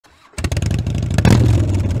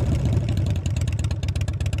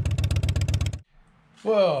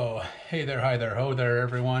Whoa, hey there, hi there, ho there,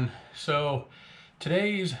 everyone. So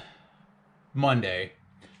today's Monday,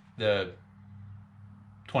 the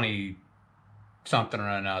 20 something or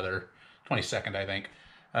another, 22nd, I think.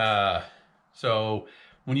 Uh, so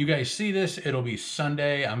when you guys see this, it'll be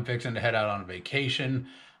Sunday. I'm fixing to head out on vacation.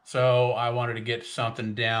 So I wanted to get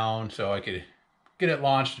something down so I could get it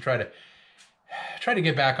launched to try to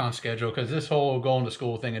get back on schedule, because this whole going to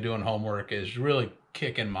school thing and doing homework is really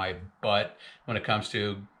kicking my butt when it comes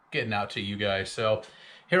to getting out to you guys. So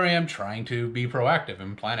here I am trying to be proactive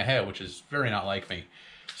and plan ahead, which is very not like me.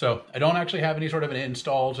 So I don't actually have any sort of an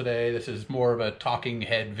install today. This is more of a talking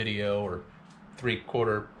head video, or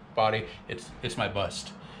 3/4 body. It's my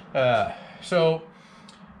bust. So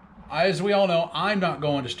as we all know, I'm not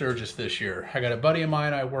going to Sturgis this year. I got a buddy of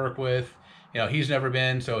mine I work with. He's never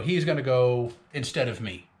been, so he's going to go instead of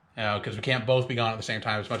me. Because we can't both be gone at the same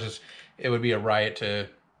time, as much as it would be a riot to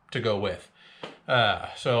go with.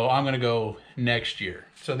 So I'm going to go next year.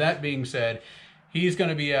 So that being said, he's going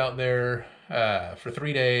to be out there for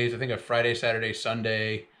 3 days. I think a Friday, Saturday,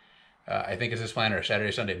 Sunday. I think is his plan, or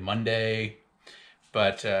Saturday, Sunday, Monday.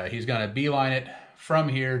 But he's going to beeline it from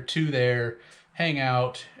here to there, hang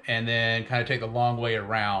out, and then kind of take the long way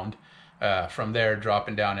around from there,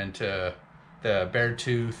 dropping down into the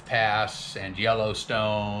Beartooth Pass and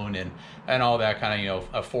Yellowstone and all that kind of,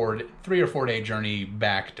 a 3 or 4 day journey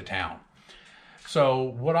back to town. So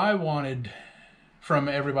what I wanted from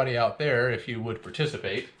everybody out there, if you would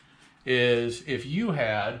participate, is if you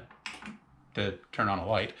had to turn on a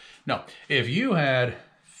light. No, if you had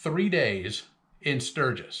 3 days in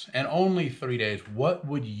Sturgis, and only 3 days, what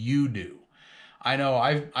would you do? I know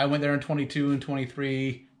I went there in 22 and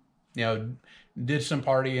 23, did some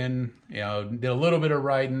partying, did a little bit of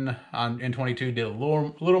riding in 22, did a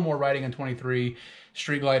little more riding in 23.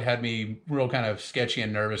 Street Glide had me real kind of sketchy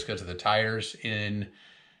and nervous because of the tires in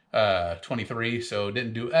 23, so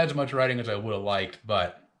didn't do as much riding as I would have liked,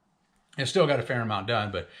 but I still got a fair amount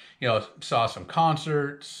done. But, saw some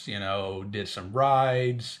concerts, did some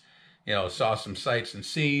rides, saw some sights and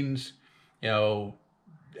scenes, and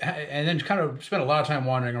then kind of spent a lot of time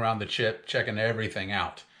wandering around the chip, checking everything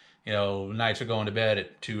out. Nights of going to bed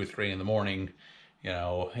at 2 or 3 in the morning,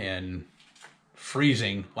 and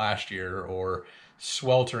freezing last year, or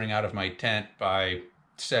sweltering out of my tent by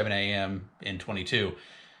 7 a.m. in 22.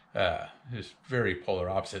 Just very polar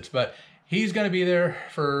opposites. But he's going to be there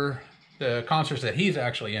for the concerts that he's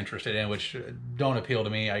actually interested in, which don't appeal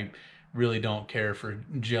to me. I really don't care for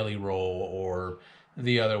Jelly Roll or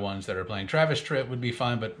the other ones that are playing. Travis Tritt would be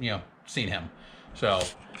fun, but, seen him. So,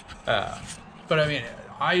 but I mean,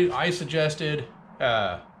 I suggested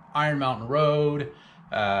Iron Mountain Road,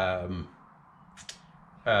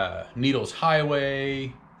 Needles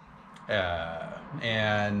Highway,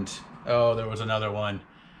 and there was another one.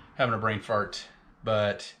 Having a brain fart,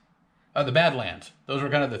 but the Badlands. Those were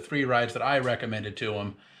kind of the 3 rides that I recommended to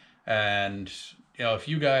him. And if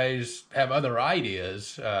you guys have other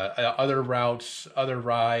ideas, other routes, other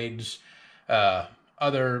rides,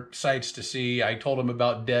 other sites to see. I told him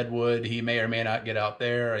about Deadwood. He may or may not get out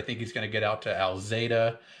there. I think he's going to get out to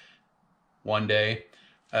Alzada one day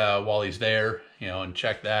while he's there, and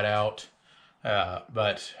check that out.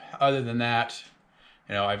 But other than that,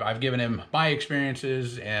 I've given him my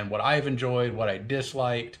experiences and what I've enjoyed, what I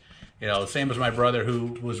disliked. Same as my brother,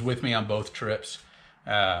 who was with me on both trips.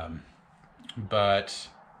 But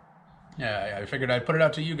yeah, I figured I'd put it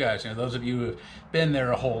out to you guys. Those of you who've been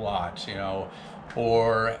there a whole lot,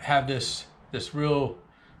 or have this real,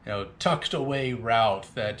 tucked away route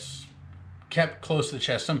that's kept close to the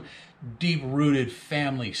chest, some deep-rooted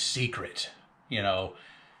family secret.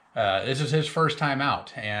 This is his first time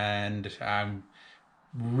out, and I'm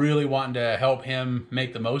really wanting to help him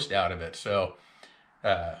make the most out of it. So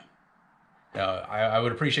I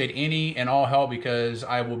would appreciate any and all help, because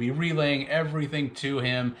I will be relaying everything to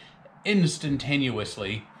him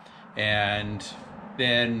instantaneously, and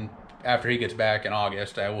then after he gets back in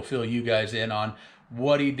August, I will fill you guys in on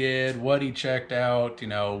what he did, what he checked out,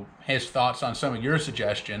 his thoughts on some of your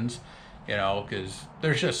suggestions, because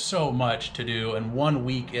there's just so much to do, and 1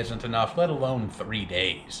 week isn't enough, let alone 3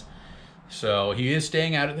 days. So he is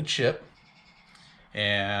staying out at the Chip,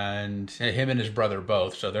 and him and his brother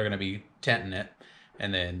both, so they're going to be tenting it,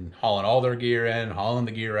 and then hauling all their gear in, hauling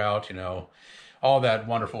the gear out, all that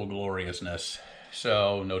wonderful gloriousness.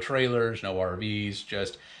 So no trailers, no RVs,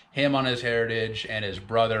 just him on his Heritage and his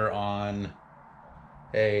brother on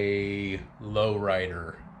a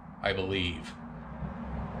lowrider, I believe.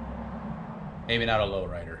 Maybe not a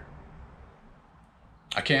lowrider.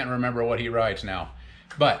 I can't remember what he rides now.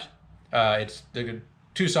 But it's the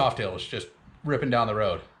 2 Softails, just ripping down the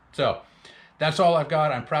road. So that's all I've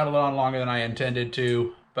got. I'm proud of it on longer than I intended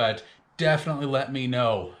to, but definitely let me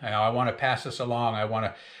know. I want to pass this along. I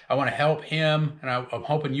want to help him, and I'm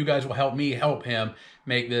hoping you guys will help me help him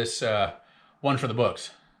make this one for the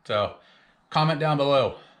books. So comment down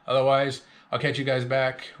below. Otherwise, I'll catch you guys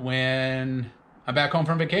back when I'm back home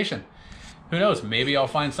from vacation. Who knows? Maybe I'll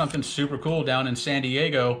find something super cool down in San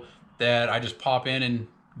Diego that I just pop in and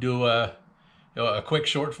do a quick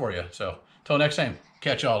short for you. So till next time,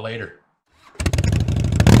 catch y'all later.